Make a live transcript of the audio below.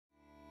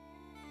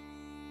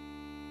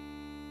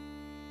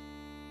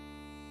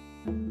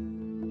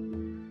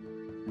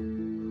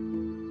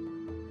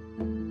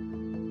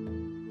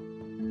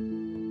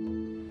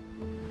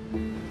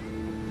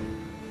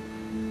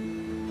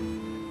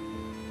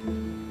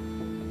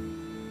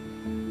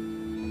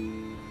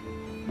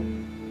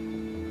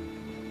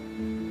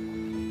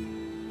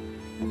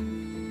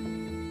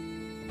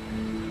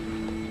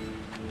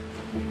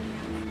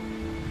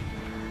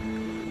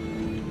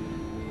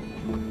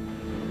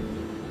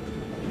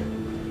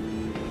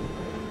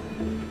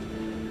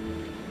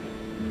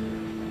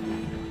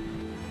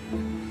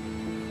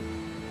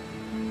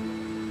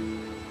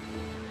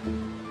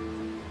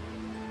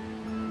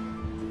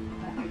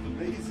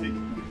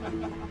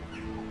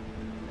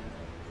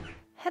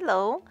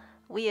Hello,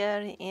 we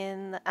are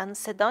in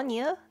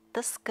Ansedonia,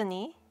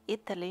 Tuscany,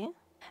 Italy,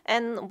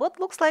 and what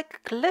looks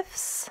like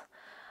cliffs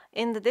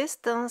in the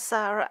distance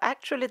are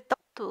actually top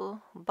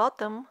to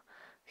bottom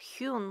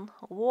hewn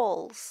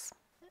walls,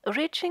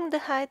 reaching the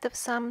height of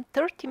some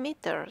 30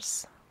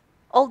 meters.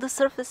 All the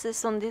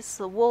surfaces on these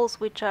walls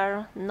which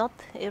are not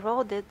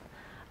eroded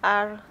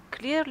are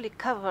clearly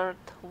covered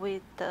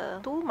with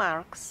tool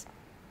marks.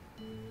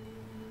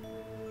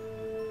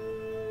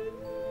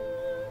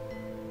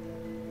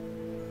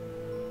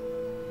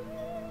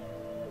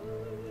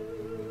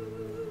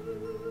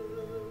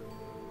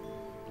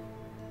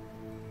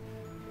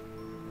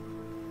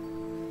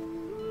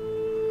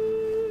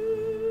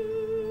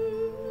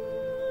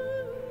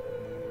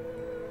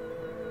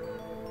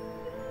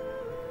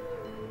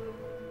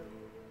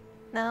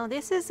 Now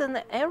this is an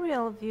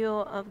aerial view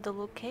of the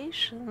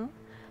location,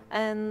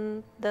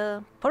 and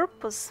the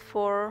purpose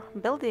for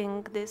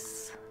building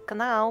this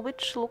canal,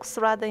 which looks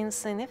rather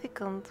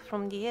insignificant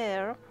from the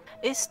air,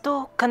 is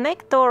to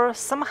connect or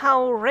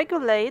somehow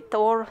regulate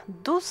or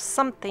do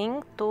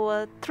something to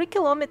a 3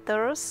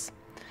 kilometers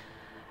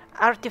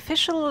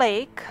artificial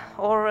lake,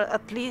 or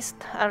at least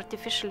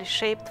artificially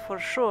shaped for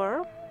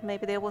sure.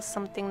 Maybe there was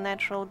something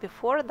natural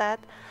before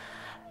that,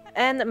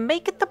 and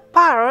make it a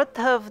part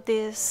of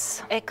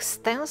this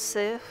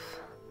extensive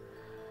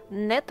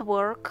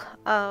network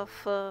of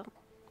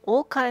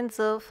all kinds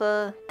of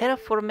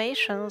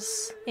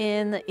terraformations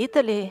in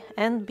Italy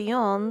and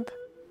beyond.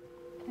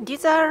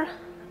 These are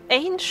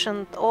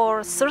ancient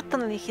or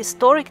certainly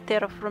historic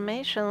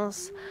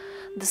terraformations,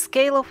 the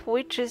scale of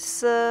which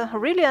is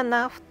really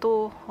enough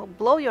to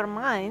blow your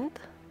mind,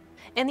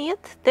 and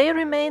yet they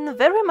remain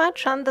very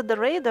much under the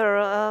radar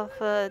of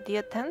the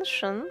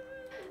attention.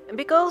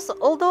 Because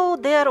although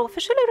they are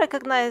officially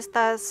recognized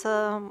as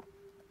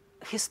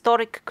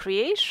historic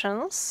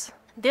creations,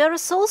 they are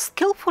so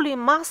skillfully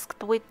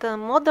masked with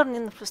modern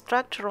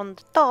infrastructure on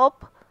the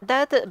top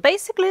that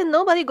basically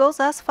nobody goes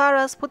as far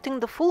as putting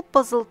the full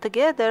puzzle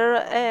together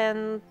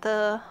and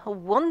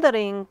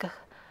wondering,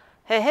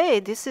 hey,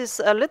 this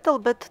is a little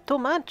bit too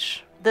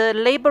much. The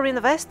labor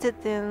invested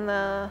in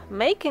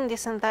making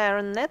this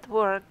entire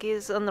network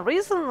is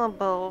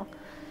unreasonable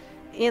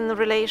in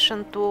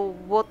relation to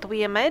what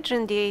we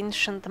imagine the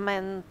ancient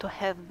men to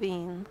have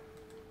been.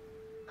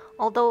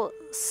 Although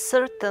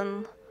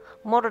certain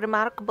more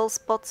remarkable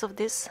spots of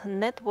this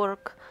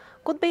network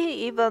could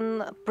be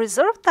even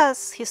preserved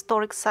as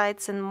historic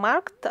sites and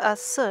marked as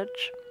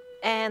such,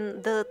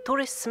 and the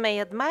tourists may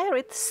admire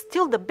it,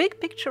 still the big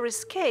picture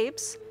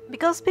escapes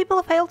because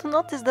people fail to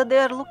notice that they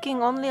are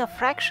looking only a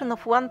fraction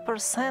of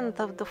 1%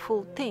 of the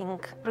full thing.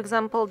 For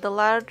example, the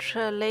large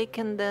lake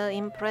and the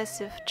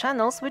impressive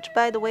channels, which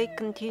by the way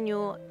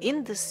continue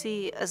in the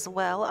sea as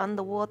well,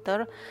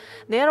 underwater,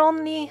 they are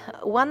only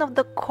one of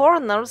the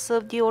corners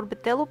of the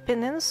Orbitello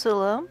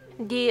Peninsula,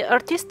 the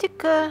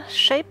artistic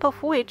shape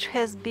of which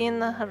has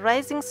been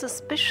raising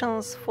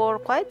suspicions for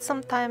quite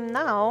some time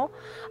now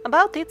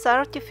about its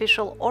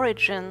artificial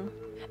origin.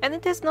 And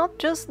it is not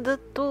just the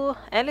two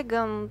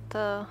elegant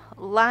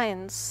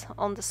lines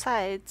on the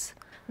sides.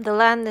 The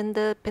land in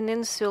the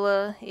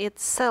peninsula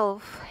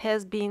itself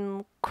has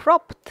been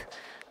cropped,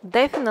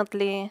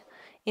 definitely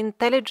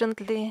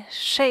intelligently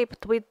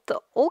shaped with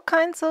all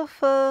kinds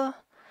of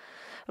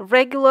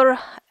regular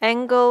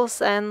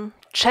angles and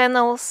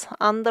channels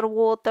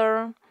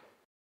underwater,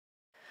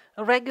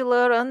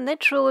 regular and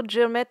natural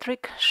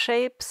geometric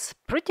shapes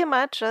pretty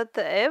much at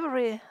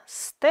every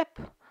step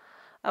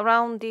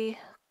around the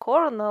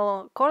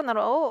corner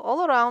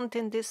all around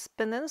in this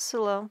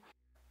peninsula.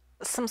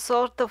 Some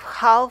sort of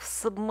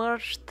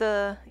half-submerged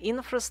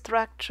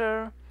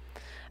infrastructure.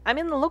 I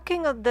mean,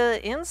 looking at the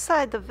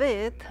inside of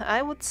it,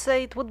 I would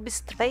say it would be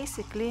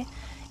basically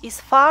is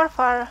far,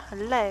 far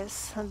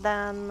less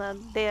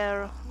than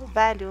their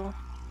value.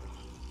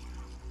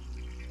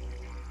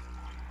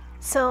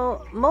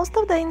 So most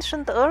of the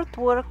ancient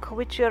earthwork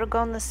which you're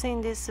gonna see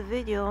in this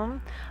video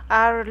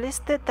are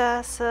listed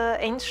as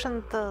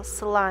ancient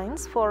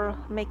salines for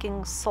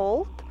making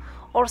salt,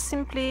 or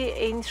simply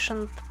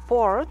ancient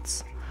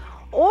ports,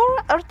 or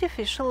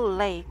artificial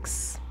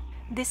lakes.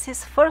 This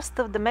is first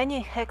of the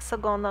many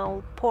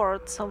hexagonal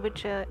ports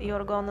which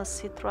you're gonna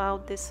see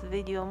throughout this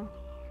video,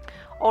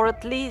 or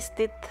at least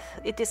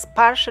it is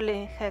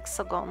partially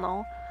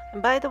hexagonal.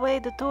 By the way,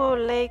 the two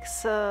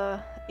lakes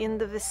in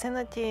the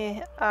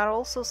vicinity are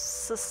also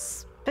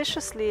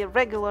suspiciously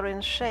regular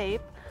in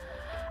shape.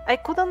 I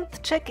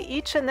couldn't check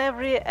each and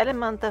every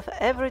element of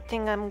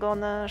everything I'm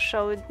gonna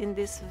show in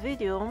this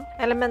video.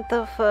 Element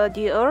of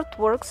the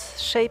earthworks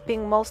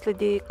shaping mostly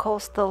the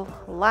coastal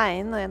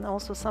line and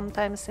also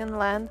sometimes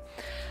inland,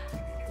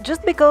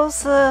 just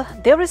because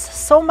there is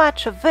so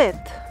much of it.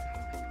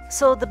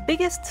 So the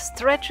biggest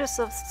stretches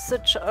of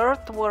such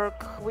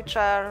earthwork, which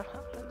are,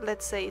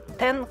 let's say,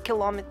 10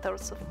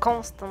 kilometers of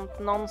constant,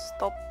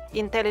 non-stop,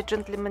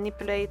 intelligently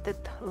manipulated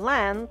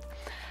land,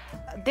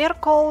 they're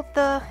called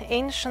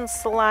ancient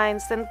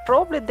lines, and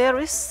probably there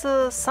is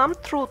some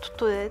truth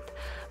to it,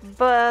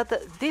 but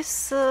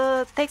this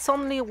takes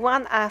only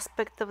one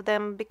aspect of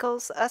them,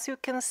 because as you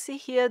can see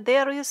here,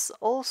 there is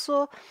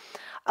also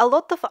a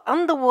lot of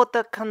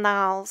underwater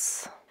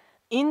canals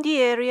in the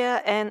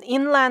area, and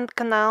inland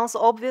canals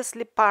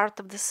obviously part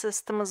of the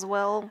system as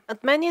well.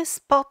 At many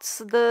spots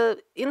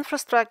the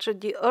infrastructure,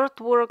 the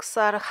earthworks,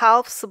 are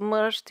half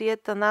submerged,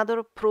 yet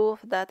another proof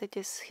that it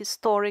is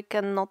historic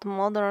and not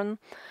modern.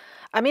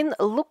 I mean,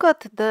 look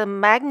at the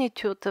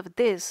magnitude of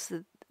this.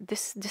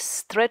 This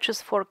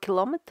stretches for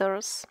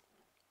kilometers.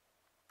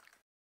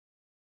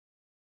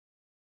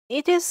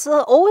 It is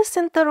always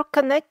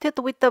interconnected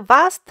with a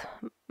vast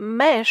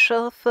mesh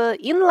of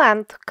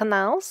inland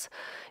canals.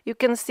 You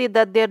can see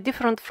that they're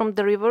different from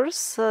the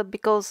rivers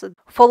because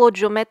follow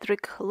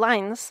geometric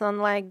lines,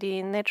 unlike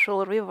the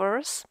natural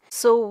rivers.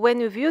 So when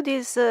you view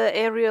these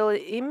aerial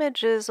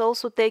images,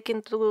 also take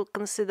into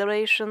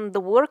consideration the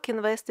work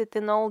invested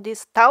in all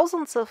these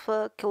thousands of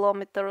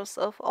kilometers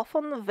of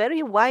often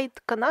very wide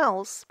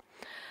canals.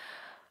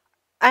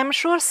 I'm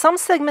sure some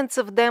segments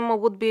of them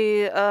would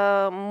be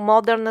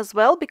modern as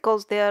well,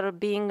 because they are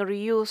being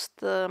reused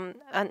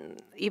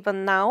and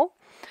even now.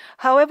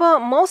 However,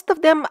 most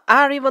of them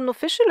are even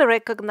officially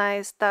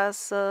recognized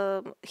as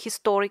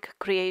historic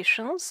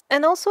creations.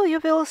 And also you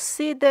will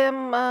see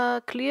them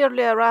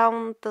clearly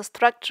around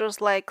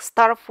structures like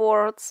star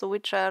forts,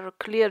 which are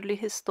clearly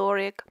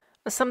historic.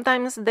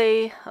 Sometimes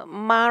they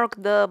mark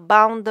the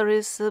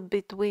boundaries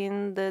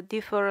between the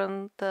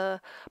different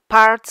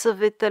parts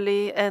of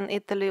Italy, and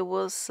Italy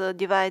was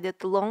divided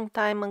a long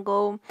time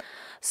ago.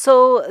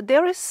 So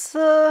there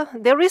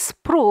is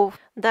proof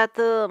that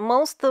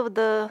most of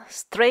the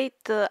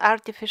straight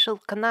artificial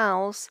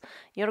canals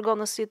you're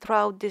gonna see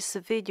throughout this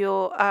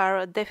video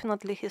are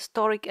definitely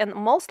historic and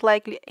most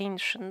likely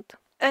ancient.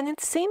 And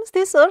it seems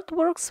these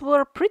earthworks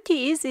were pretty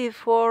easy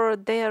for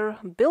their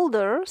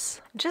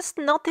builders. Just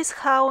notice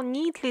how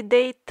neatly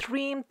they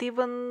trimmed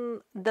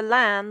even the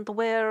land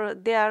where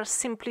they are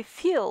simply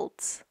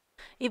fields,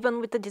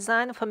 even with the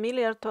design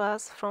familiar to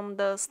us from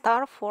the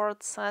star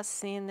forts as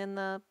seen in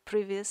the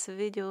previous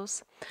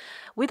videos.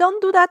 We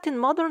don't do that in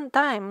modern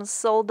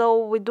times,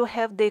 although we do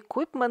have the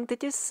equipment.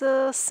 It is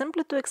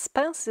simply too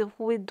expensive.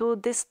 We do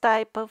this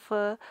type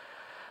of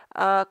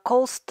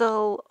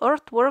coastal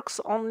earthworks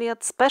only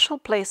at special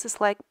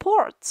places like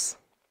ports.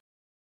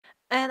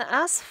 And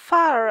as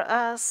far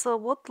as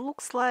what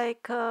looks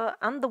like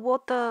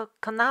underwater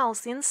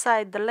canals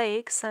inside the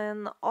lakes,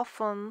 and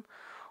often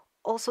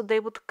also they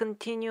would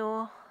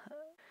continue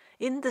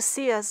in the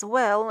sea as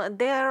well,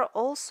 they are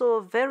also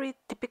very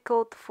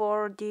typical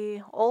for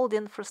the old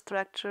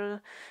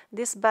infrastructure.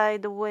 This, by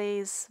the way,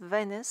 is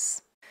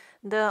Venice.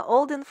 The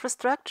old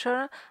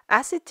infrastructure,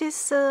 as it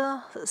is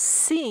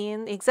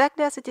seen,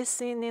 exactly as it is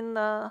seen in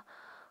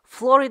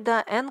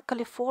Florida and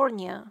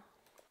California.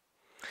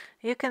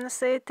 You can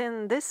see it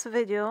in this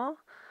video,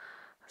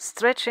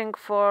 stretching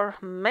for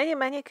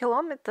many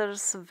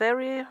kilometers,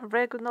 very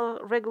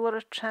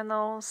regular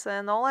channels,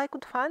 and all I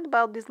could find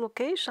about these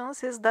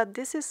locations is that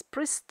this is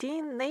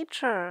pristine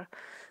nature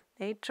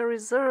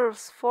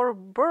reserves for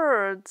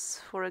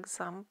birds, for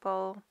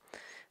example.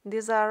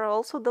 These are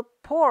also the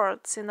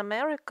ports in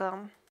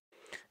America.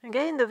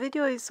 Again, the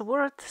video is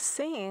worth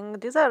seeing.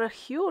 These are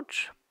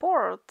huge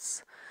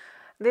ports.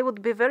 They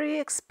would be very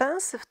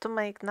expensive to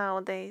make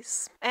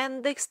nowadays.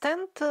 And the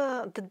extent,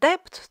 the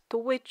depth to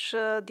which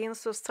the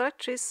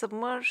infrastructure is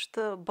submerged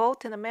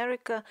both in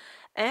America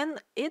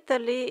and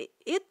Italy,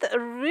 it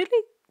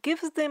really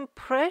gives the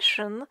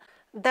impression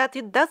that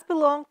it does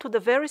belong to the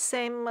very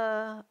same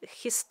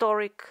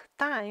historic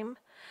time.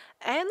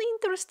 And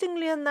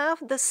interestingly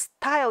enough, the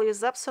style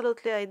is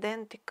absolutely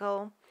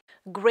identical.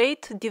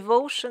 Great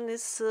devotion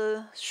is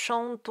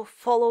shown to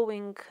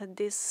following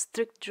these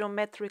strict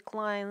geometric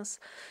lines.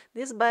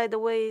 This, by the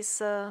way,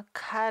 is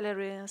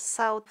Cagliari,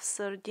 South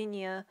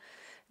Sardinia.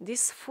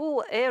 This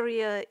full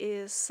area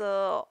is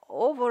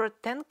over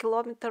 10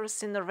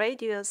 kilometers in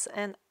radius,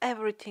 and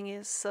everything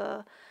is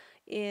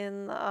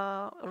in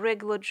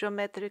regular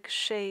geometric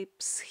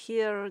shapes.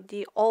 Here,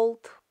 the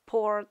old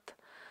port,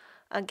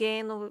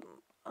 again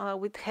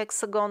with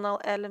hexagonal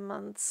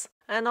elements.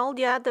 And all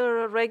the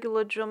other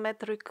regular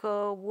geometric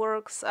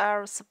works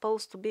are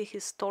supposed to be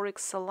historic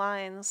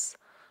salines.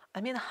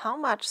 I mean, how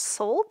much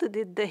salt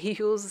did they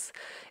use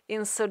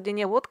in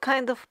Sardinia? What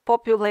kind of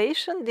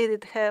population did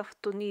it have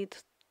to need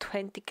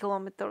 20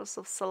 kilometers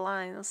of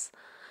salines?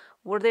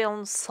 Were they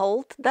on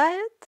salt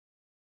diet?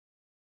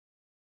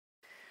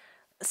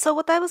 So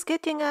what I was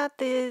getting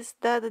at is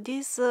that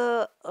these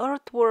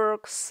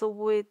earthworks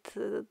with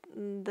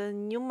the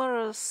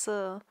numerous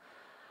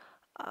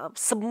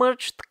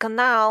submerged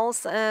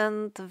canals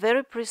and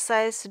very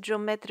precise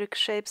geometric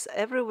shapes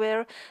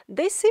everywhere,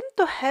 they seem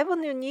to have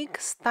a unique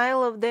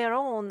style of their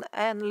own,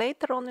 and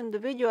later on in the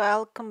video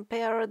I'll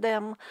compare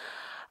them,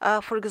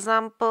 for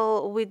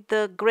example, with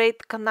the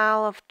Great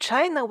Canal of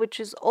China, which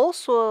is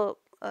also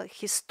a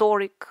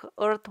historic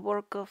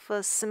earthwork of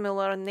a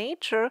similar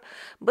nature,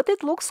 but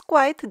it looks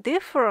quite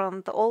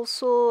different.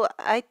 Also,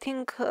 I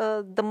think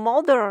the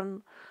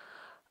modern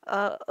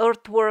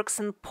earthworks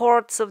and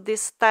ports of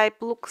this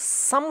type look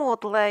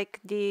somewhat like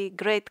the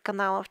Great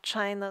Canal of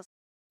China.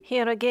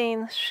 Here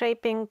again,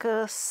 shaping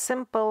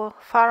simple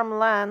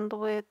farmland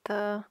with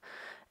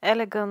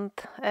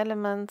elegant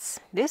elements.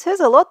 This is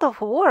a lot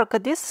of work.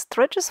 This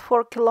stretches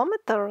for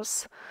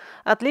kilometers.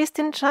 At least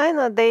in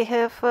China, they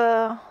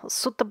have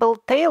suitable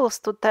tales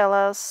to tell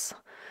us.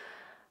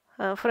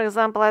 For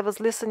example, I was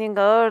listening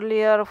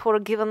earlier, for a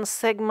given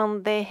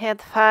segment they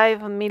had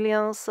 5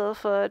 millions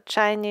of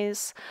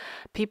Chinese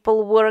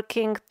people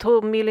working, 2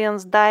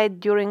 millions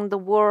died during the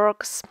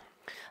works.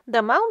 The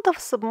amount of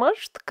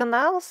submerged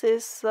canals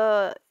is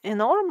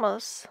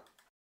enormous.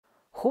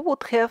 Who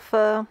would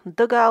have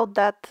dug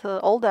out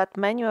all that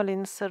manually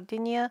in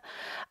Sardinia?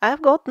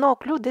 I've got no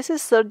clue. This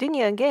is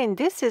Sardinia again.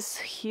 This is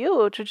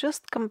huge.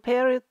 Just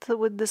compare it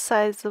with the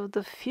size of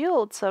the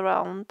fields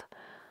around.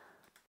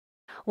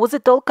 Was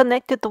it all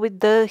connected with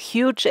the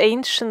huge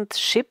ancient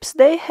ships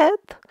they had?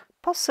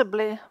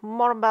 Possibly.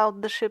 More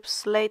about the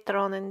ships later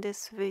on in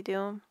this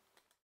video.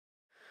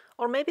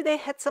 Or maybe they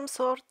had some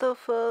sort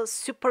of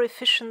super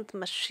efficient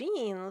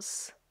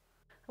machines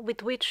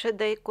with which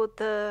they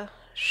could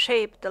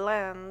shape the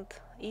land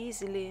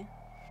easily.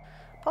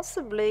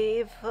 Possibly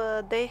if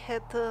they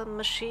had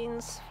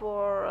machines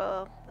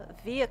for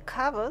via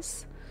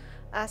cavas,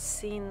 as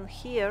seen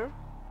here,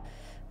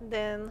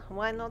 then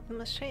why not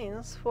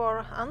machines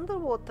for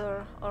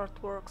underwater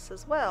earthworks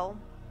as well?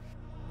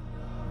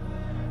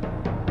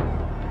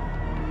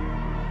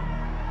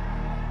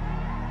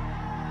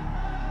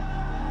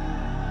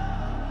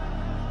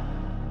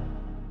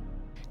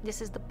 This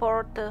is the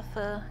port of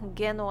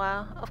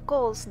Genoa. Of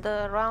course,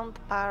 the round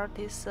part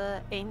is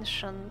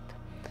ancient.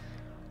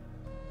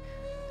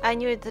 I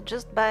knew it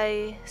just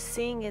by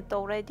seeing it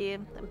already,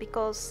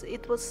 because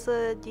it was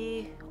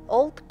the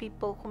old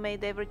people who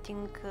made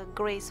everything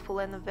graceful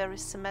and very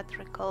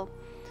symmetrical.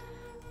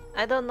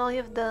 I don't know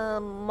if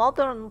the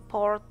modern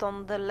port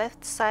on the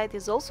left side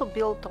is also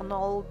built on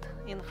old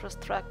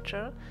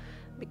infrastructure,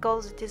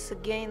 because it is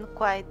again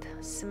quite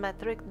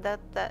symmetric.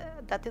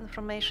 That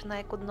information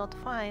I could not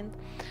find.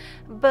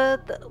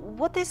 But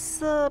what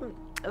is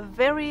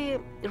very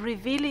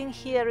revealing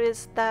here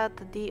is that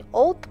the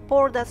old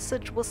port as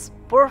such was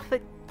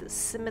perfect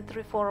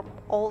symmetry for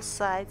all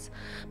sides,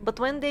 but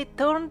when they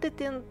turned it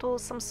into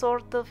some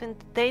sort of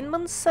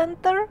entertainment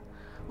center,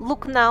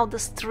 look now, the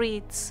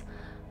streets,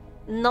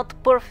 not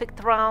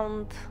perfect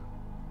round.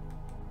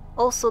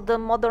 Also, the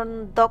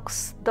modern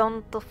docks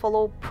don't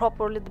follow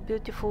properly the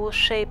beautiful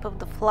shape of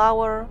the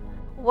flower,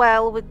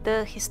 while with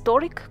the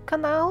historic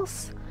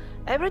canals,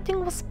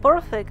 everything was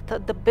perfect.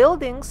 The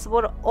buildings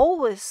were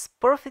always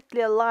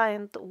perfectly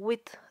aligned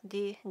with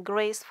the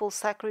graceful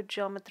sacred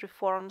geometry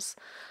forms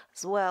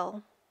as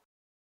well.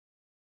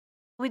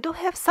 We do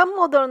have some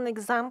modern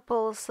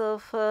examples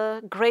of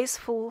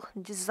graceful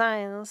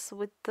designs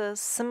with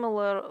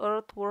similar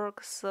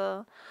earthworks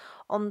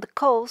on the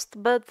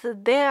coast, but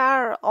they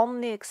are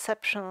only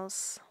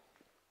exceptions.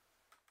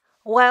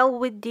 While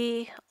with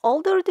the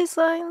older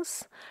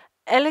designs,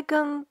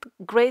 elegant,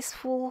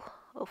 graceful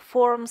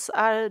forms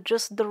are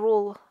just the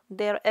rule.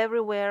 They're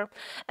everywhere.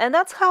 And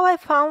that's how I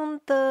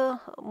found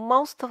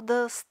most of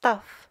the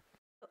stuff.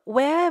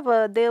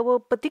 Wherever there were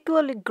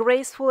particularly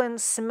graceful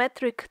and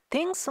symmetric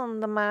things on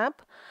the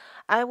map,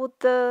 I would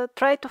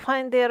try to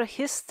find their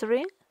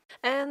history.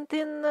 And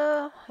in,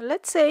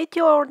 let's say,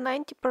 80 or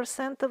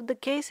 90% of the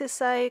cases,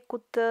 I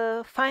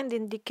could find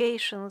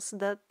indications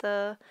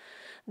that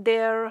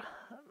they're,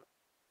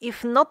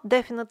 if not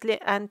definitely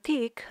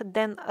antique,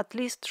 then at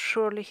least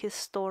surely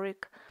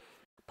historic.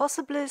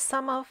 Possibly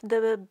some of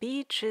the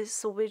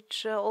beaches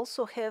which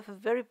also have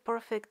very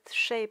perfect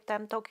shape.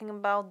 I'm talking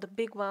about the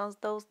big ones,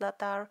 those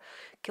that are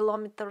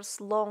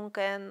kilometers long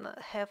and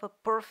have a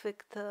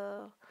perfect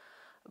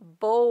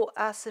bow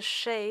as a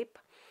shape.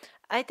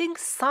 I think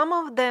some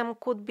of them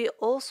could be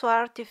also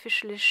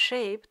artificially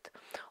shaped,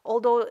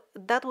 although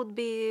that would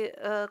be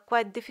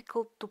quite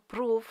difficult to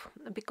prove,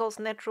 because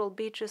natural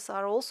beaches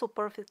are also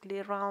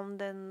perfectly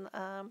round and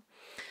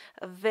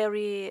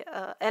very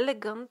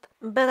elegant.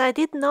 But I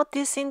did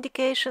notice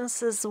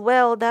indications as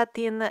well that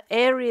in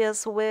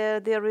areas where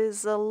there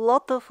is a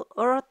lot of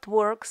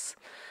earthworks,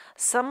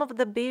 some of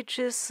the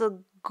beaches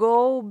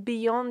go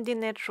beyond the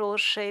natural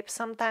shape.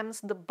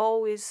 Sometimes the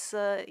bow is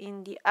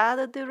in the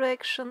other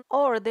direction,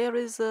 or there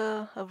is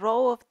a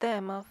row of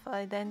them of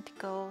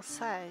identical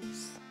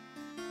size.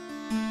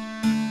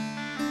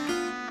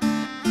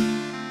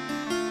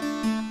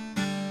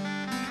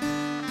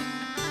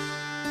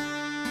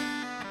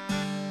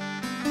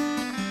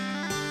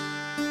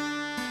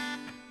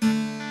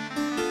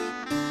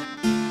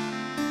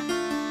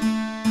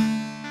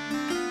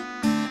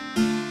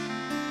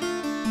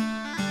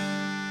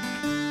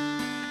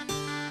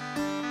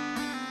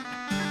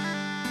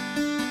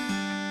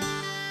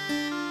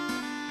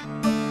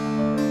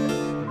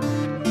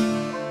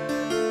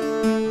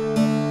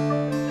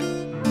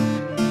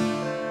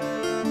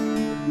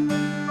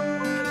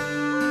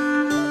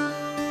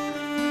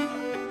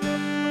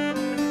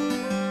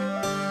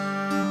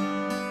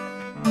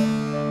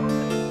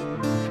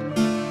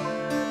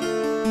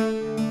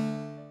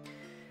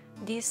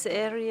 this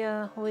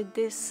area with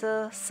these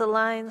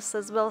salines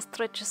as well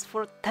stretches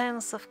for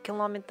tens of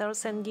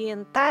kilometers, and the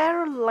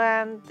entire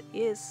land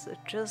is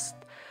just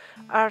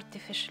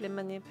artificially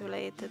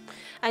manipulated.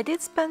 I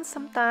did spend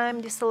some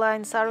time. These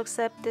salines are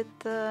accepted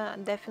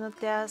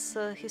definitely as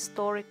a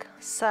historic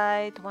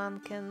site. One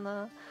can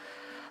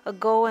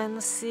go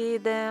and see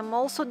them.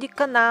 Also the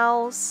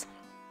canals,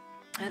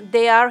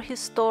 they are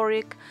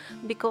historic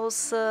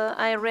because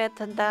I read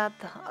that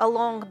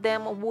along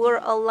them were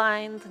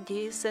aligned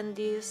these and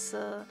these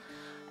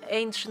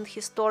ancient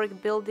historic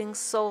buildings,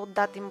 so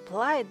that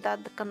implied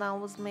that the canal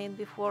was made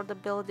before the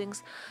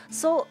buildings.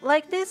 So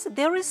like this,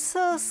 there is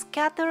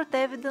scattered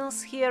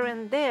evidence here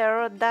and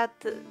there that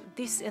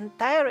these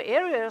entire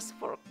areas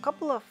for a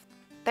couple of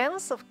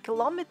tens of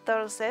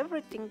kilometers,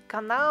 everything,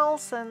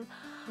 canals and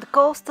the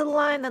coastal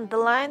line and the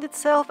line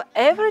itself,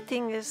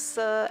 everything is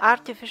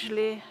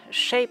artificially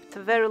shaped a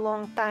very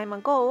long time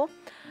ago.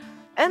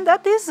 And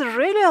that is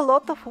really a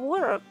lot of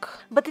work.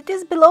 But it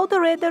is below the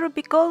radar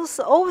because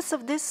always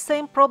of this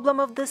same problem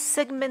of the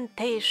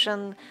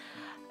segmentation.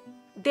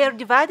 They are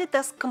divided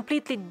as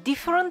completely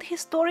different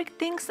historic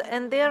things,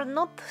 and they are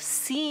not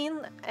seen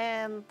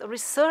and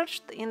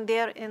researched in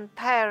their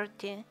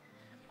entirety.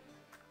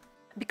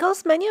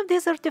 Because many of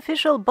these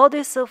artificial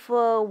bodies of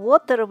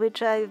water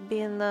which I've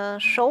been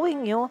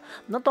showing you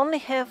not only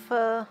have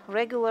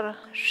regular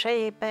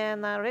shape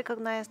and are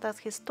recognized as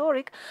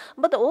historic,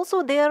 but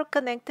also they are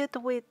connected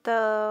with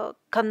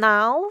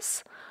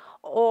canals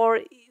or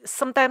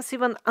sometimes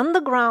even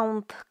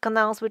underground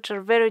canals which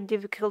are very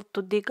difficult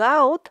to dig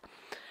out.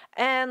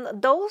 And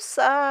those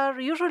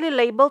are usually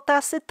labeled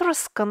as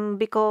Etruscan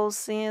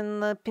because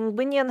in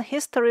Penguinian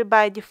history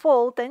by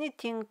default,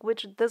 anything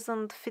which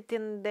doesn't fit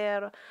in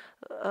their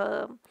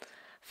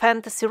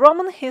fantasy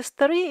Roman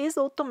history is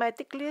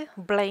automatically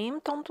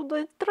blamed onto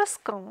the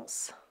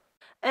Etruscans.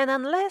 And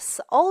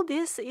unless all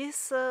this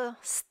is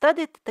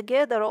studied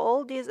together,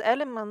 all these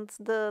elements,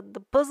 the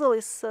puzzle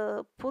is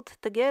put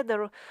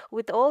together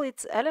with all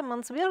its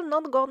elements, we are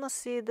not gonna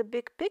see the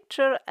big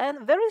picture.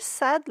 And very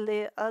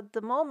sadly, at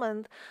the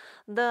moment,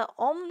 the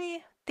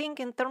only thing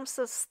in terms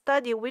of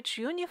study which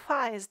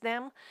unifies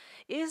them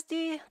is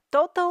the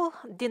total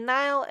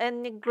denial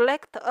and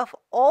neglect of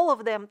all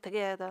of them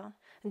together.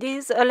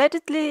 These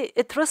allegedly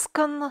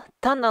Etruscan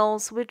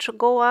tunnels which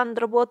go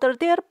underwater,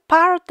 they are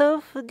part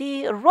of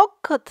the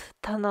rock-cut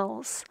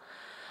tunnels,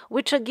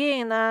 which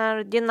again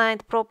are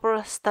denied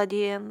proper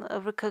study and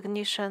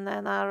recognition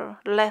and are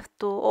left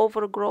to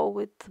overgrow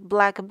with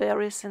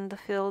blackberries in the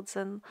fields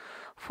and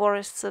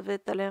forests of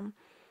Italy.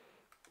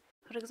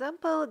 For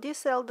example,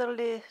 this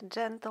elderly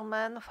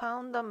gentleman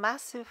found a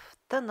massive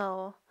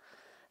tunnel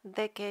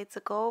decades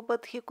ago,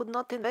 but he could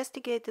not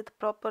investigate it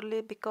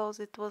properly because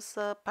it was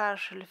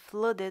partially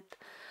flooded.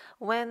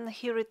 When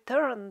he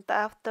returned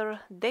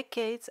after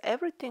decades,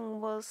 everything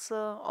was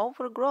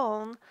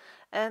overgrown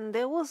and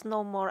there was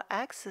no more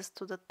access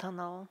to the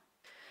tunnel.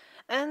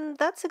 And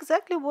that's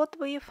exactly what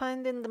we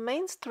find in the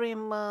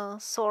mainstream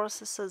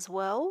sources as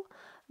well.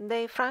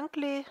 They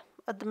frankly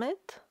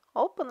admit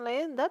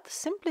openly that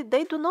simply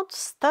they do not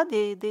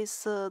study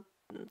these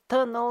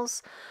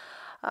tunnels.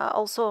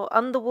 Also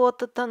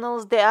underwater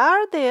tunnels, they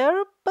are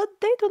there, but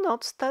they do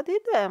not study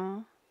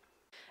them.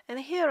 And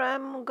here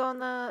I'm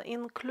gonna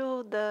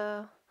include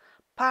a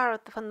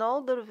part of an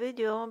older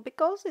video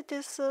because it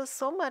is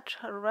so much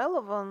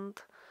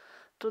relevant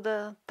to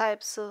the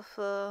types of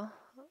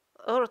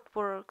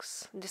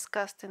earthworks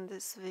discussed in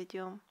this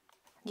video.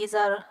 These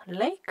are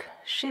lake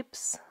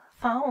ships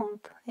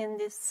found in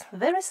this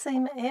very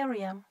same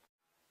area.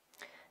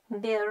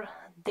 They're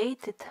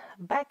dated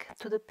back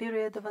to the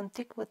period of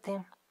antiquity.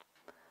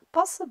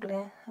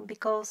 Possibly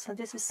because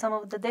this is some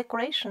of the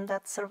decoration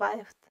that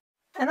survived.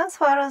 And as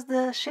far as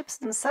the ships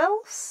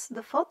themselves,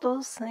 the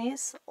photos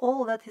is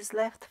all that is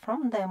left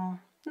from them.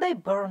 They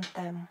burned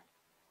them.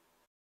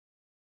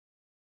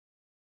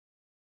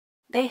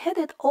 They had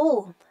it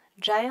all: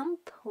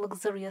 giant,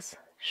 luxurious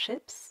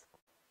ships,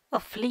 a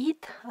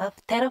fleet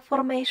of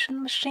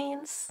terraformation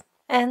machines,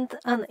 and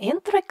an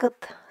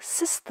intricate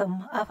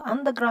system of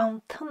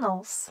underground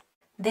tunnels.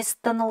 This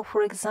tunnel,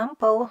 for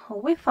example,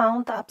 we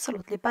found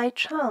absolutely by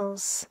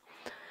chance,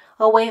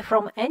 away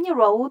from any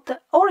road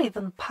or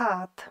even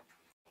path.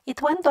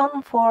 It went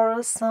on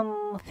for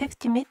some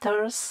 50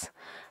 meters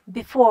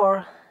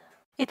before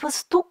it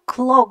was too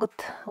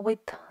clogged with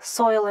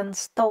soil and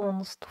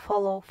stones to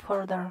follow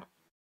further.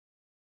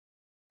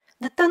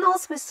 The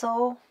tunnels we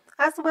saw,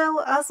 as well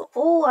as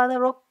all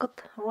other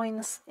rock-cut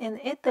ruins in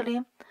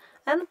Italy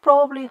and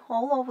probably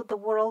all over the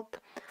world,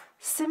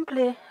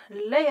 simply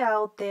lay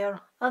out there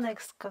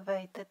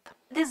unexcavated.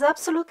 It is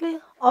absolutely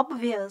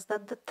obvious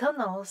that the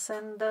tunnels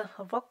and the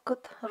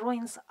rock-cut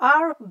ruins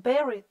are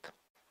buried.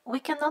 We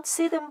cannot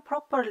see them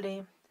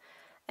properly,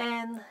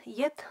 and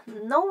yet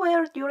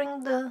nowhere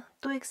during the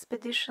two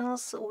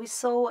expeditions we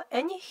saw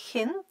any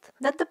hint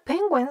that the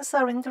penguins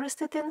are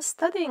interested in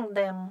studying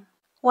them.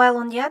 While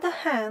on the other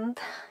hand,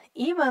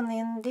 even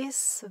in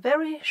this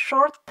very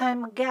short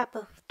time gap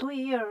of 2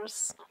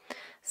 years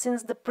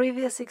since the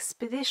previous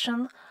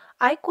expedition,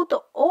 I could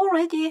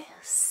already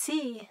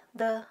see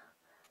the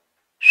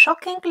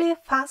shockingly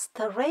fast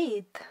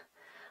rate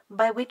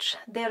by which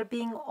they're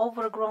being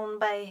overgrown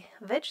by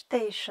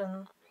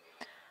vegetation.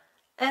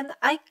 And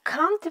I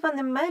can't even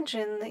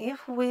imagine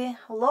if we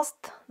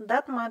lost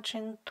that much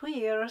in 2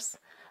 years,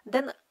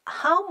 then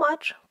how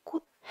much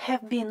could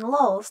have been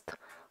lost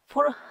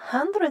for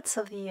hundreds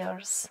of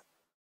years.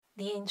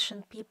 The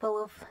ancient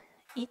people of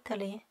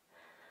Italy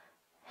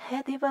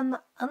had even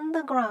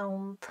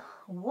underground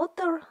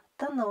water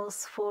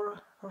tunnels for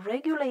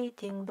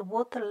regulating the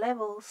water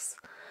levels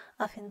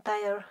of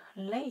entire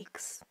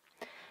lakes.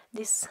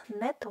 This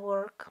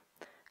network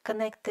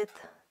connected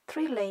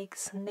 3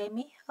 lakes,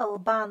 Nemi,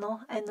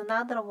 Albano, and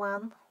another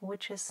one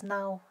which is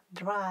now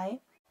dry,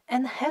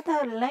 and had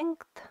a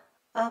length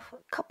of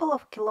a couple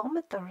of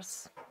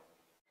kilometers.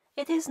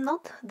 It is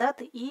not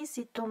that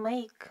easy to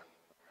make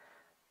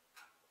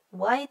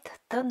wide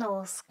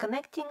tunnels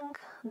connecting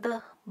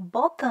the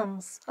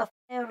bottoms of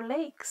their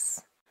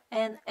lakes,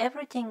 and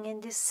everything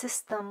in this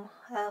system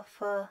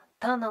of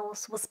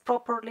tunnels was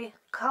properly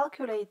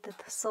calculated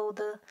so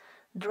the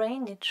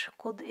drainage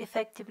could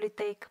effectively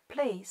take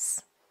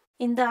place.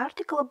 In the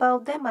article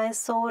about them I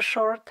saw a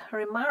short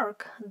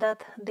remark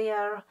that there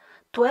are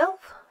 12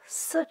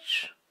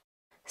 such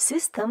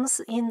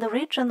systems in the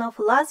region of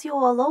Lazio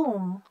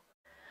alone,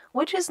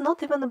 which is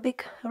not even a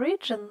big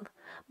region,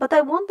 but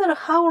I wonder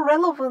how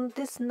relevant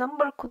this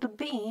number could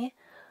be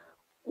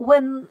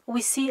when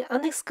we see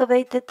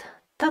unexcavated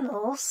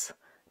tunnels.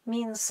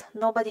 Means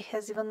nobody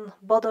has even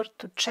bothered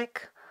to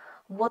check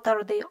what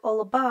are they all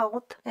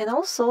about, and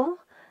also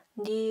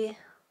the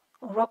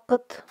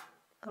rock-cut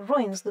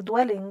ruins, the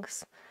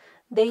dwellings,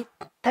 they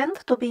tend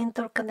to be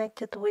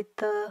interconnected with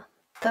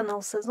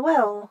tunnels as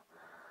well.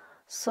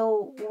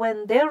 So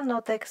when they're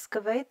not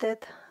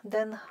excavated,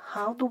 then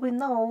how do we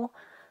know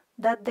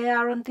that there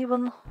aren't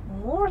even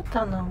more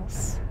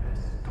tunnels?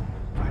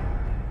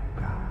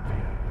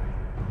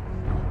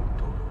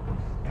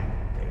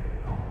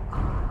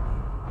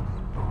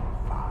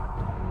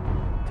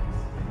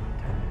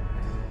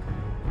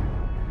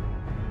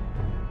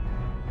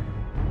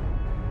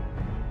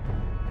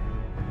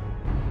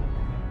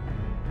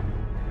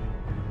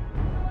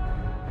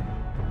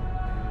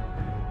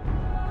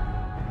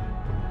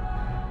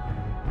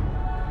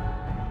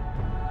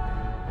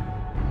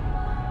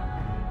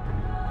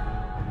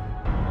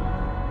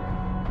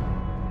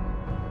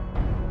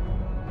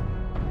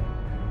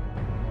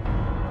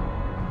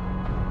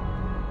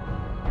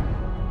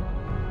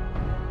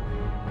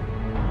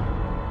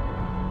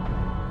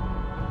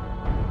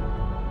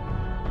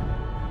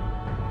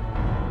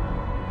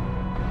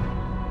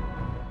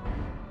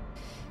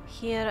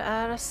 Here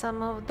are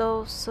some of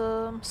those,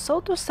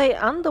 so to say,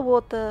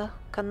 underwater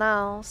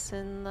canals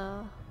in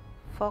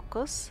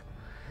focus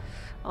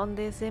on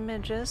these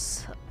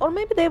images. Or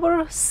maybe they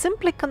were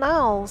simply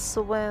canals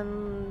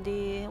when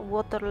the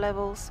water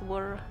levels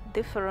were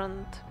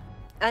different.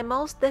 I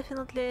most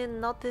definitely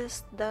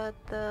noticed that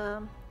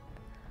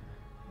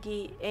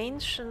the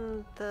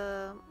ancient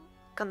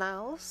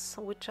canals,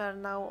 which are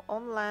now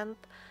on land,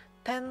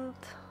 tend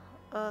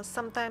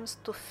sometimes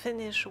to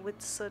finish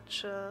with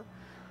such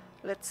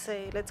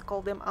let's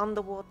call them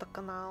underwater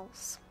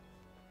canals.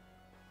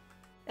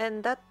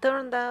 And that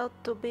turned out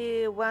to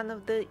be one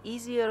of the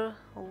easier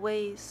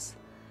ways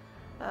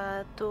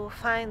to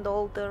find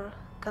older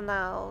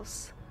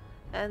canals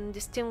and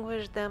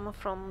distinguish them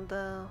from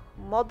the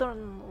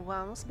modern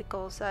ones,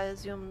 because I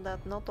assume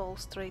that not all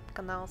straight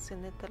canals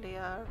in Italy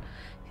are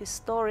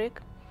historic.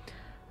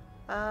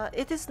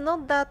 It is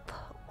not that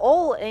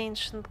all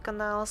ancient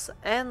canals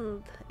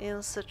end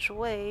in such a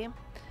way,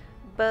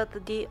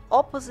 but the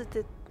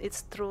opposite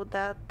it's true,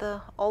 that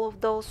all of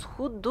those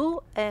who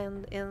do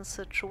end in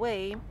such a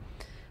way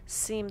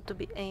seem to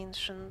be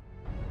ancient.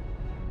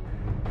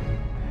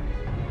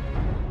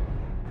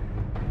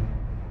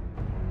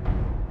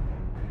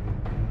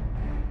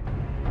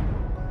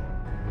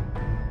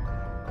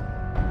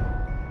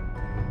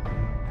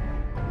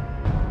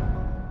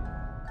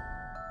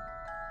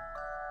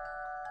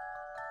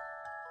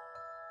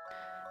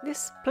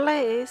 This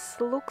place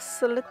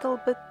looks a little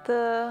bit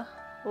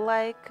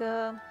like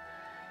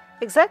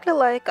exactly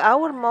like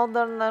our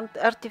modern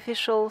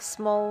artificial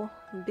small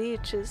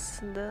beaches,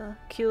 the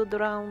cute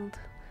round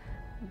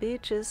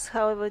beaches.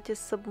 However, it is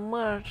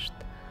submerged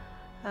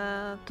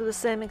to the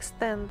same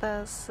extent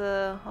as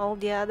all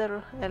the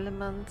other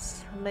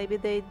elements. Maybe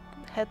they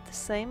had the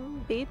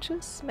same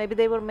beaches, maybe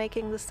they were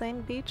making the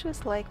same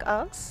beaches like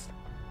us.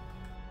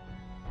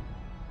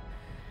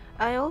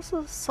 I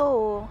also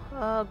saw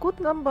a good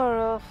number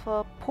of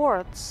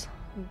ports,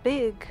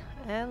 big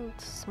and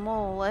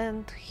small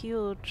and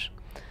huge.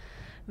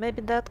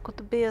 Maybe that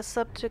could be a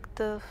subject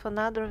of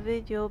another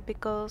video,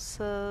 because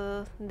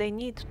they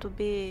need to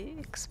be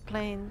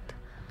explained.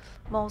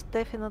 Most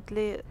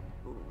definitely,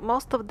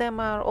 most of them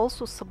are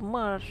also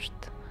submerged.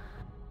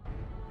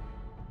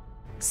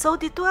 So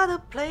the two other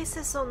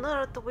places on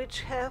Earth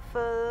which have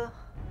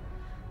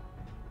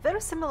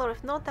very similar,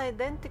 if not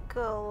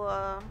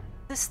identical,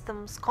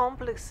 systems,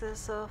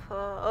 complexes of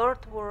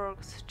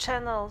earthworks,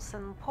 channels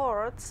and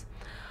ports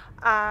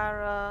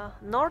are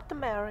North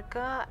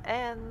America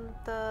and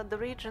the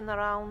region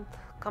around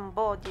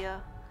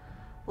Cambodia,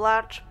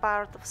 large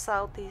part of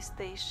Southeast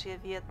Asia,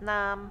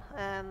 Vietnam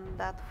and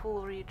that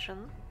full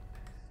region.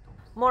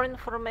 More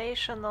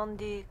information on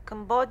the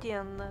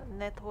Cambodian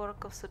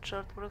network of such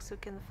earthworks you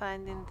can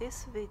find in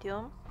this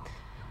video.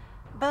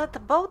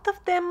 But both of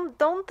them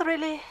don't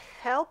really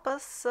help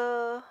us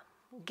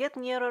get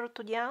nearer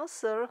to the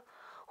answer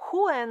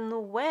who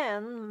and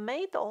when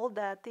made all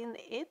that in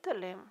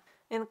Italy.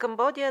 In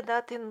Cambodia,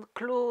 that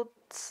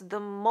includes the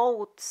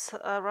moats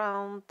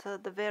around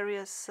the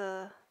various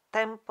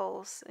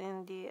temples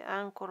in the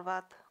Angkor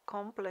Wat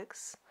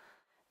complex.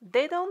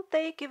 They don't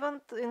take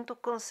even into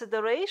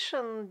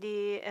consideration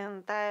the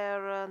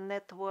entire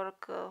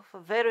network of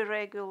very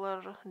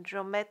regular,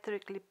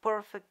 geometrically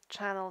perfect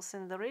channels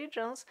in the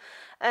regions,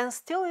 and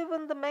still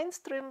even the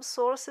mainstream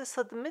sources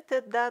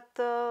admitted that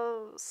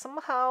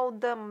somehow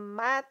the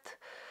math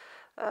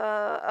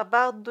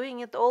about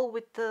doing it all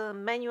with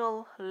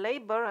manual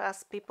labor,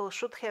 as people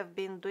should have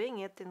been doing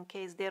it in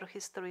case their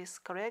history is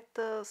correct,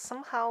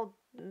 somehow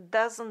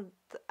doesn't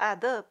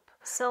add up.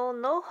 So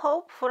no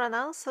hope for an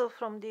answer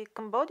from the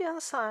Cambodian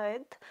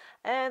side,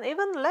 and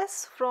even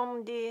less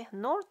from the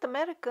North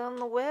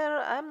American,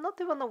 where I'm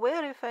not even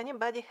aware if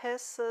anybody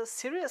has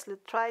seriously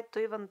tried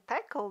to even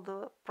tackle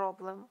the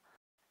problem.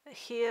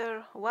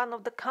 Here, one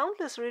of the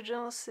countless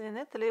regions in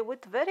Italy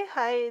with very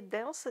high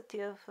density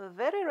of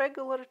very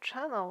regular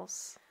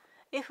channels.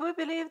 If we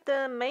believe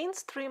the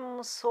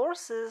mainstream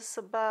sources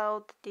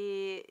about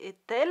the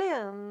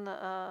Italian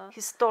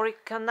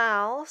historic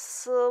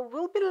canals,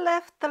 we'll be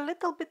left a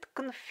little bit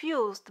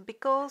confused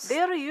because they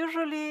are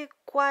usually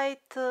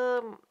quite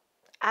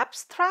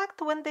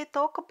abstract when they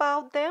talk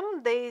about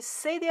them. They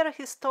say they are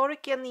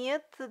historic and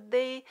yet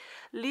they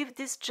leave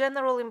this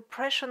general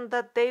impression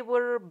that they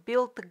were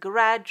built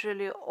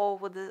gradually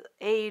over the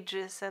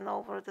ages and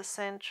over the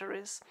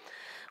centuries,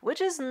 which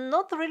is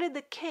not really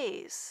the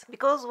case,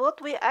 because what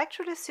we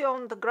actually see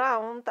on the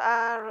ground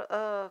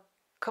are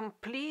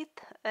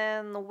complete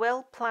and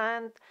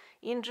well-planned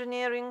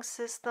engineering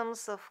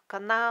systems of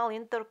canal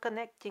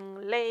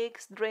interconnecting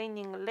lakes,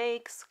 draining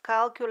lakes,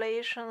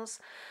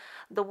 calculations.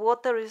 The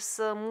water is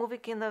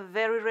moving in a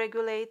very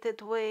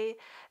regulated way.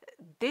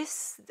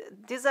 These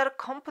are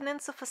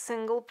components of a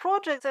single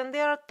project, and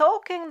they are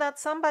talking that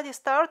somebody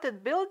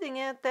started building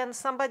it and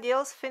somebody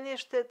else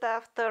finished it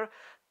after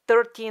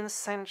 13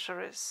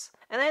 centuries.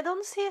 And I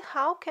don't see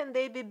how can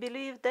they be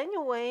believed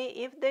anyway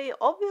if they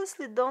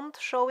obviously don't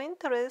show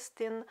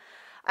interest in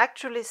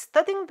actually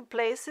studying the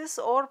places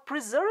or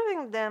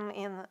preserving them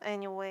in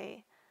any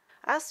way.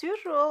 As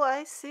usual,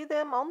 I see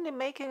them only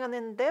making an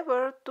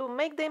endeavor to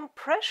make the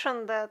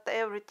impression that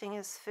everything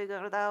is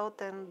figured out,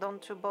 and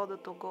don't you bother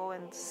to go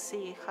and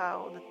see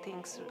how the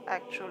things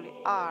actually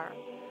are.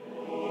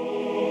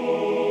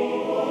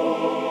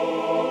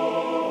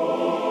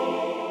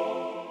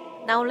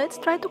 Now let's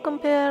try to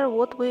compare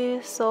what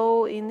we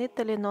saw in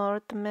Italy,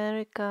 North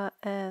America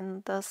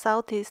and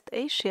Southeast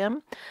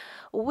Asia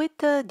with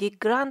the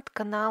Grand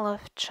Canal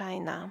of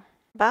China,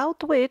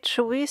 about which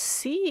we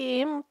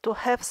seem to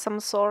have some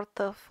sort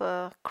of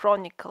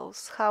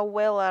chronicles. How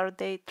well are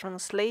they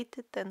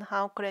translated and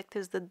how correct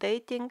is the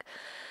dating?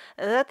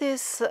 That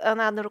is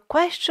another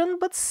question,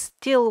 but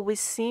still we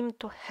seem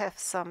to have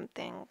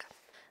something.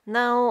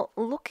 Now,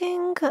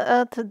 looking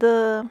at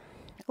the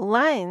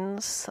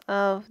lines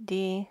of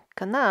the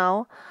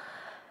canal,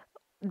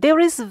 there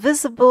is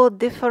visible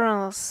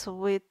difference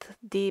with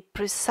the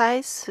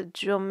precise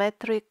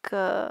geometric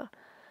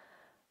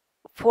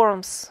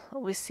forms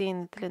we see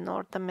in Italy,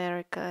 North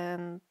America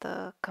and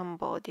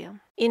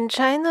Cambodia. In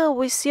China,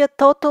 we see a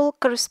total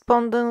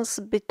correspondence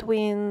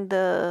between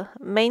the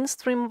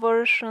mainstream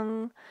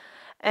version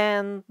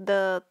and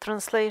the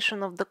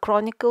translation of the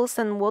chronicles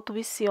and what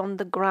we see on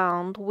the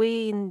ground.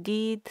 We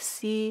indeed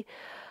see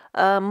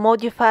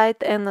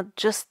modified and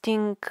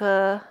adjusting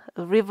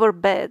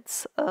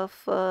riverbeds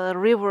of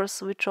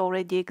rivers which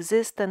already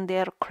exist, and they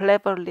are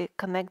cleverly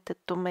connected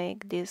to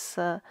make this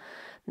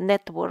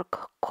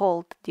network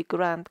called the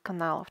Grand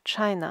Canal of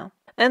China.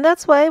 And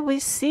that's why we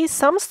see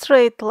some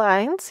straight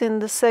lines in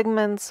the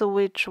segments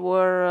which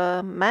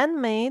were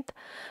man-made,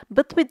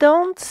 but we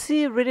don't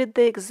see really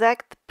the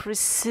exact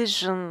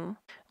precision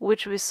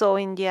which we saw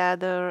in the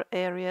other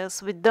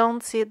areas. We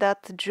don't see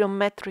that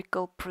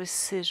geometrical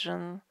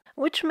precision,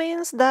 which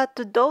means that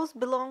those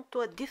belong to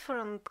a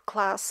different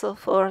class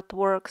of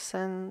earthworks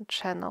and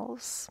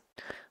channels.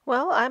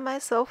 Well, I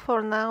myself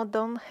for now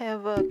don't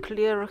have a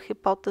clear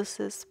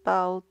hypothesis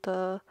about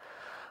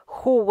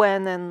who,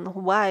 when and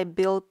why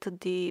built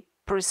the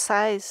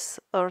precise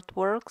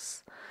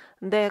earthworks.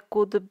 There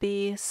could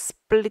be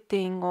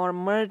splitting or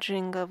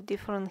merging of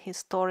different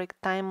historic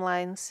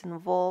timelines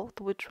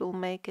involved, which will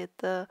make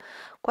it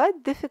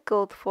quite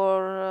difficult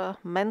for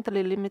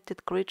mentally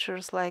limited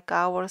creatures like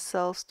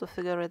ourselves to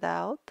figure it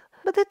out.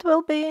 But it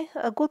will be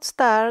a good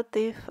start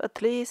if,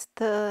 at least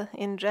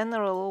in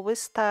general, we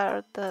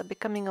start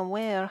becoming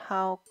aware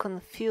how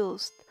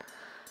confused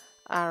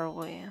are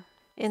we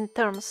in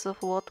terms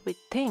of what we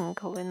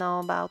think we know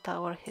about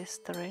our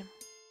history.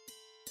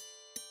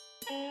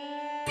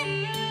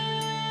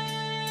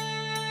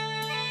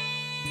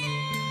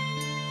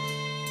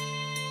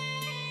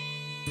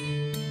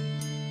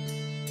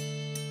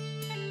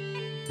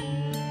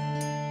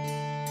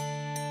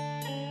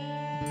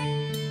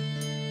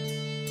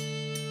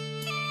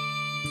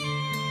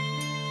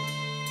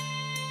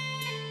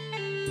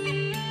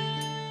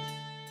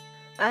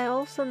 I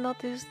also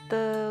noticed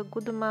a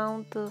good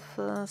amount of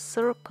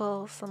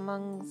circles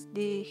amongst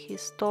the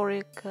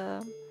historic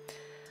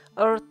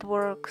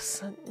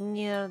earthworks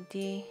near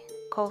the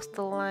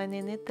coastal line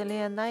in Italy,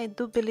 and I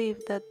do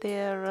believe that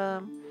they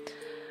are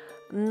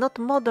not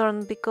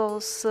modern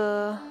because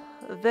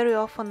very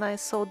often I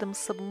saw them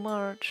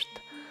submerged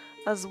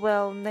as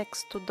well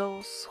next to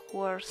those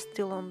who are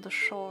still on the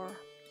shore.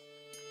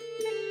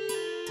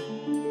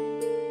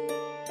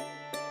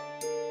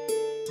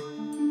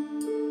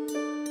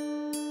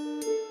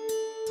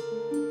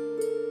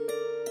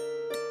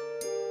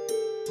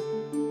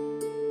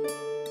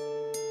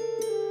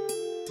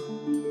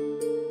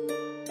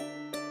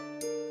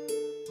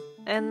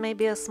 And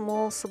maybe a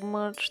small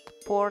submerged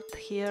port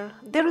here.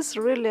 There is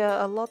really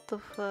a lot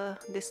of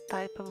this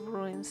type of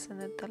ruins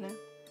in Italy.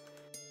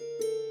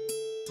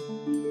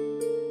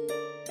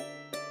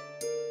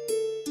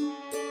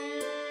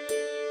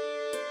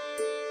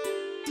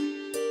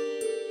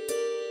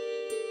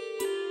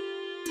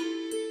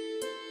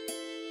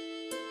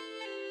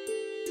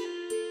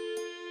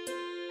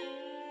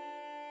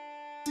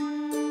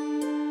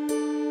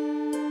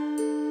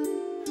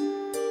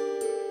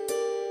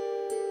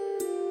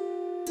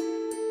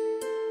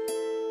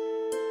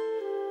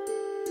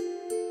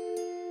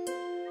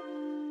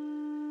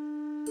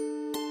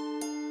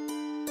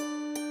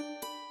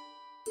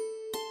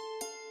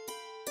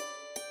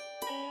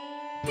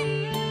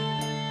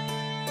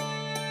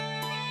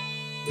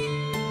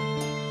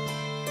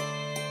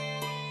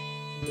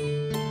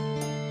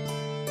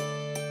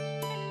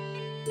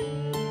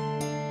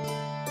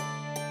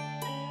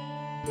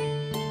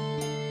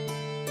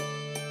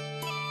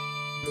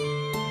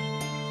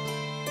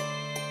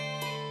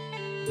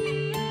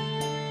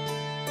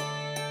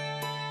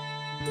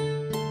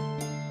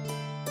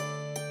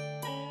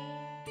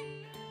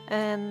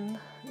 And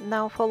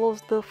now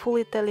follows the full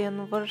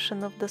Italian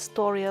version of the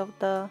story of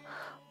the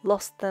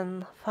lost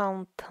and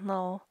found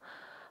tunnel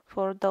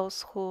for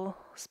those who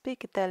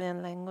speak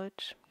Italian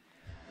language.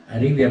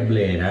 Arrivi a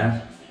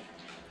Blera,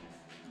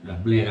 la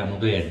Blera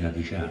moderna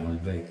diciamo,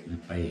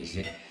 il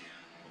paese,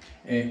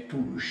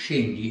 tu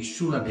scendi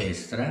sulla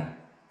destra,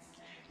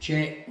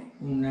 c'è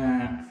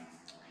una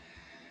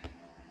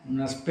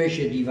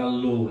specie di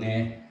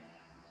vallone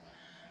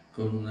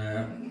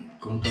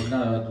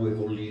contornato da due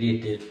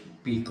collinette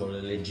piccole,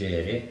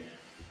 leggere.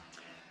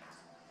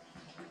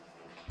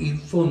 In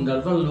fondo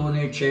al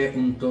vallone c'è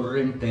un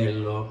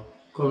torrentello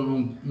con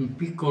un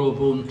piccolo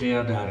ponte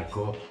ad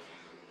arco.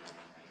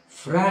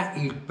 Fra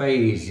il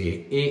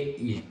paese e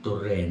il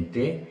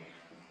torrente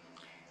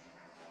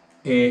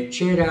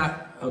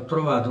ho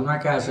trovato una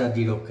casa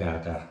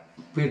diroccata.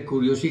 Per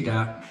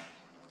curiosità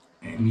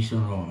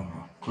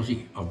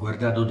ho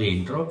guardato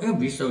dentro e ho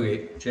visto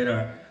che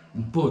c'era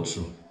un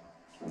pozzo.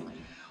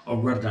 Ho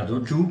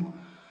guardato giù,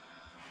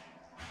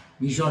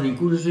 mi sono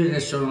incuriosito e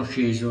sono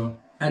sceso.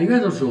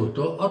 Arrivato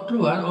sotto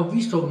ho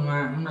visto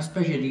una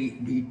specie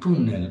di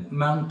tunnel,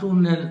 ma un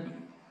tunnel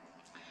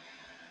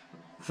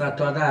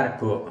fatto ad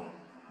arco,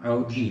 a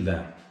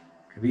ogiva,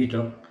 capito?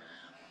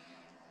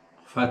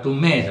 Ho fatto 1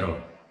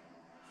 metro,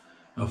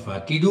 ne ho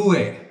fatti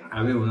 2,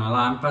 avevo una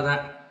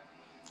lampada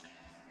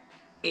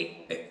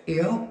e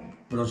ho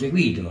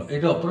proseguito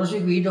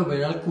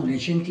per alcune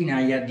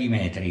centinaia di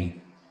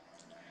metri.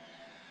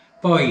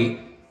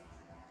 Poi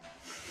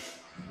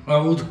ho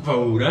avuto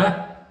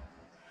paura,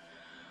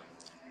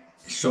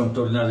 sono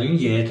tornato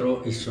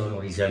indietro e sono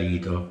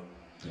risalito.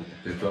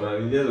 Per tornare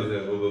indietro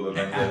sei dovuto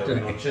tornare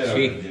indietro, non c'era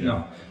sì,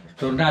 no,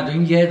 tornato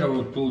indietro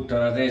con tutta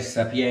la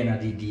testa piena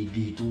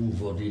di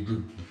tufo,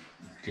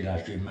 ti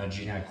lascio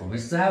immaginare come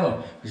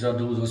stavo, mi sono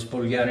dovuto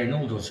spogliare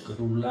nudo,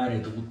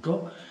 scrullare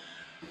tutto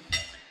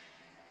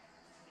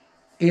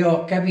e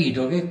ho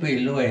capito che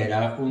quello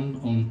era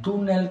un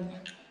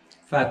tunnel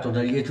fatto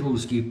dagli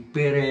Etruschi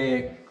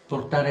per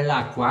portare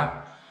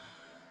l'acqua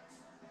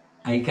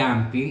ai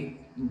campi.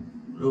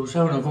 Lo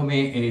usavano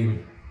come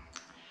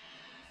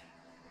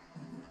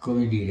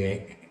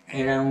dire,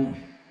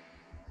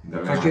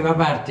 faceva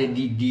parte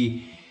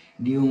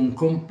di un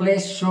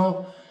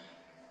complesso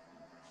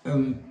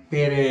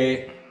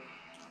per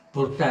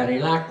portare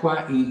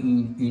l'acqua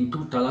in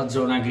tutta la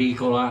zona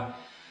agricola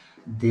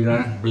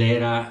della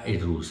Blera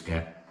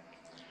etrusca.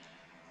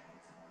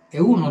 È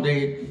uno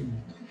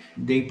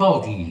dei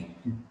pochi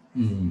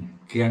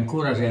che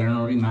ancora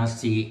erano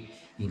rimasti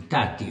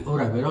intatti.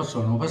 Ora però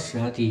sono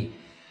passati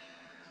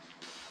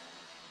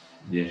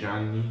 10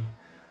 anni.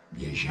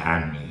 10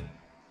 anni,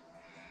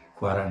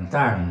 40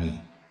 anni,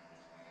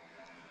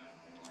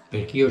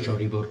 perché io ci ho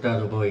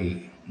riportato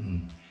poi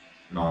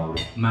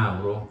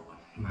Mauro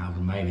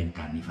ormai 20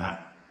 anni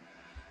fa,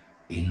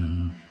 e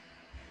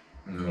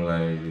Non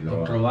l'hai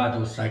ho trovato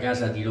questa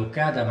casa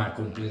diroccata ma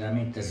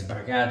completamente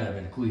sbracata,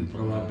 per cui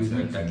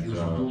probabilmente ha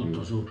chiuso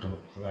tutto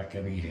sotto, va a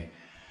capire,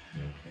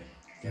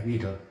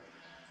 capito?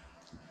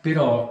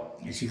 Però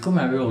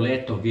siccome avevo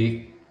letto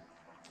che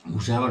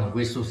usavano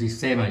questo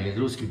sistema gli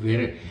Etruschi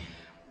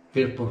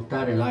per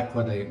portare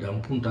l'acqua da un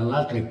punto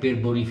all'altro e per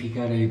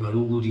bonificare le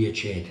paludi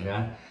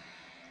eccetera,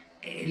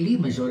 e lì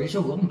mi sono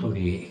reso conto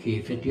che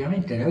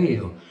effettivamente era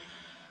vero,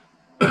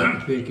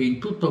 perché in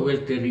tutto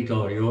quel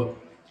territorio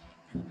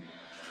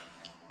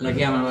la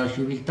chiamano la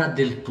civiltà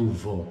del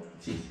tufo,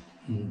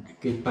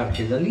 che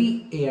parte da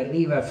lì e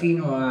arriva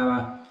fino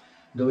a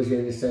dove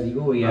siete stati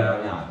voi,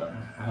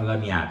 alla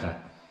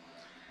Miata.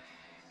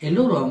 E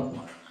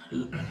loro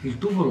il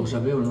tufo lo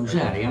sapevano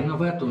usare, hanno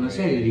fatto una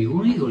serie di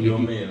cunicoli. Più o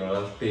meno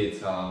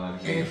l'altezza, la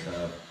larghezza,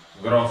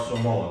 grosso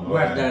modo.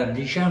 Guarda,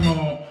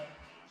 diciamo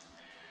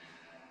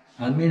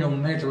almeno 1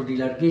 metro di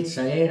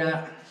larghezza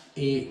era,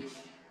 e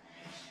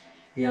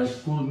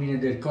al culmine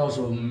del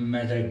coso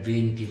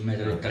 1,20 m,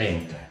 1,30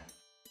 m.